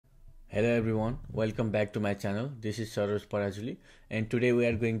Hello everyone, welcome back to my channel. This is Saroj Parajuli and today we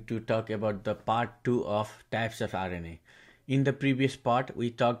are going to talk about the part 2 of types of RNA. In the previous part we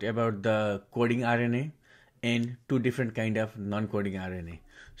talked about the coding RNA and two different kind of non-coding RNA.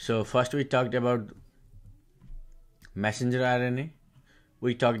 So first we talked about messenger RNA,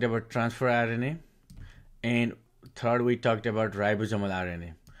 we talked about transfer RNA, and third we talked about ribosomal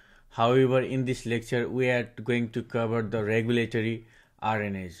RNA. However, in this lecture we are going to cover the regulatory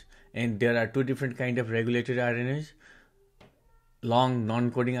RNAs. And there are two different kind of regulatory RNAs, long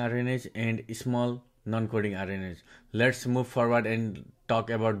non-coding RNAs and small non-coding RNAs. Let's move forward and talk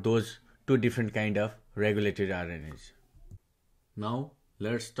about those two different kind of regulatory RNAs. Now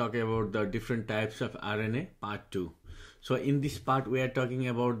let's talk about the different types of RNA part 2. So in this part we are talking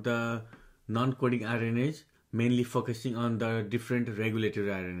about the non-coding RNAs, mainly focusing on the different regulatory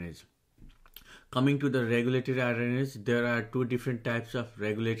RNAs. Coming to the regulatory RNAs, there are two different types of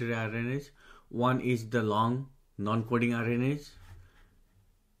regulatory RNAs. One is the long non-coding RNAs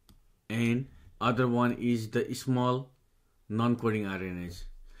and other one is the small non-coding RNAs.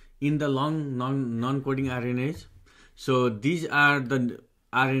 In the long non-coding RNAs, so these are the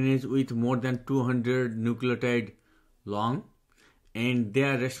RNAs with more than 200 nucleotide long, and they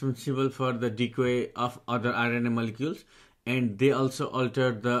are responsible for the decay of other RNA molecules, and they also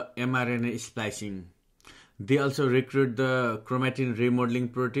alter the mRNA splicing. They also recruit the chromatin remodeling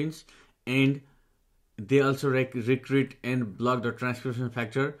proteins, and they also recruit and block the transcription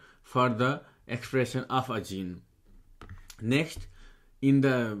factor for the expression of a gene. Next, in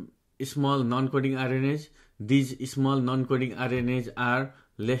the small non-coding RNAs, these small non-coding RNAs are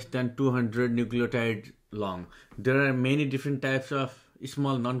less than 200 nucleotides long. There are many different types of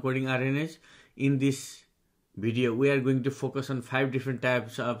small non-coding RNAs. In this video we are going to focus on 5 different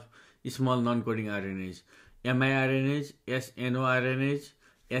types of small non-coding RNAs: miRNAs, snoRNAs,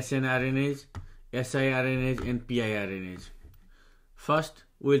 snRNAs, siRNAs, and piRNAs. First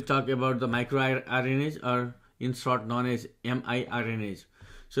we will talk about the microRNAs, or in short known as miRNAs.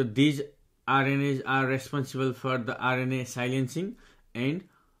 So these RNAs are responsible for the RNA silencing and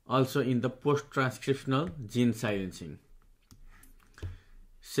also in the post-transcriptional gene silencing.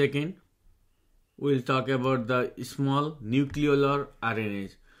 Second, we will talk about the small nucleolar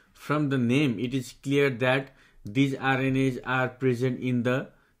RNAs. From the name, it is clear that these RNAs are present in the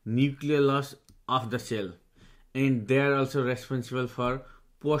nucleolus of the cell, and they are also responsible for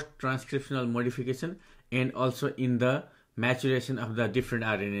post-transcriptional modification and also in the maturation of the different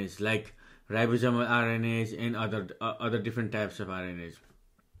RNAs like ribosomal RNAs and other different types of RNAs.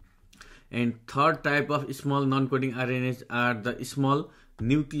 And third type of small non-coding RNAs are the small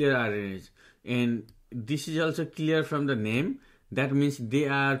nuclear RNAs, and this is also clear from the name. That means they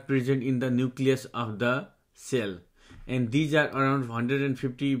are present in the nucleus of the cell, and these are around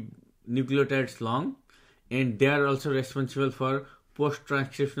 150 nucleotides long, and they are also responsible for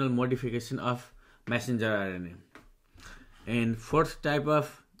post-transcriptional modification of messenger RNA. And fourth type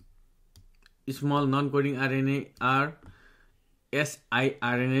of small non-coding RNA are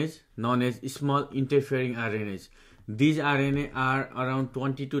siRNAs, known as small interfering RNAs. These RNA are around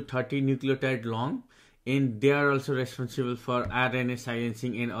 20 to 30 nucleotide long, and they are also responsible for RNA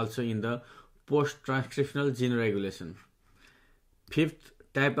silencing and also in the post-transcriptional gene regulation. Fifth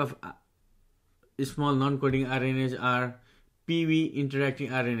type of small non-coding RNAs are PV interacting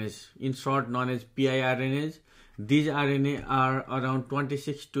RNAs, in short known as piRNAs. These RNA are around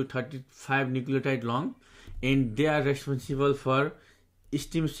 26 to 35 nucleotide long, and they are responsible for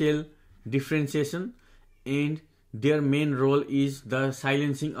stem cell differentiation, and their main role is the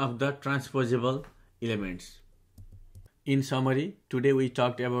silencing of the transposable elements. In summary, today we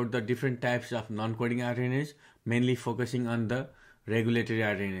talked about the different types of non-coding RNAs, mainly focusing on the regulatory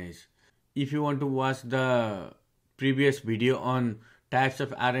RNAs. If you want to watch the previous video on types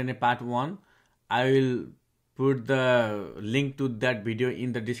of RNA part 1, I will put the link to that video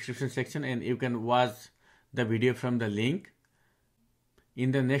in the description section, and you can watch the video from the link.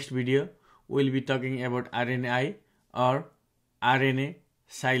 In the next video we will be talking about RNAi, or RNA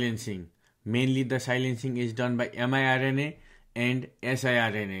silencing. Mainly the silencing is done by miRNA and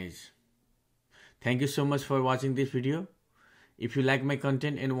siRNAs. Thank you so much for watching this video. If you like my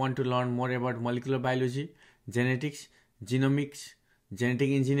content and want to learn more about molecular biology, genetics, genomics, genetic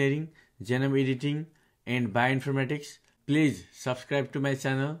engineering, genome editing, and bioinformatics, please subscribe to my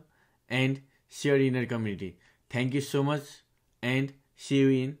channel and share in our community. Thank you so much, and see you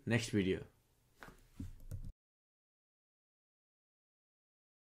in next video.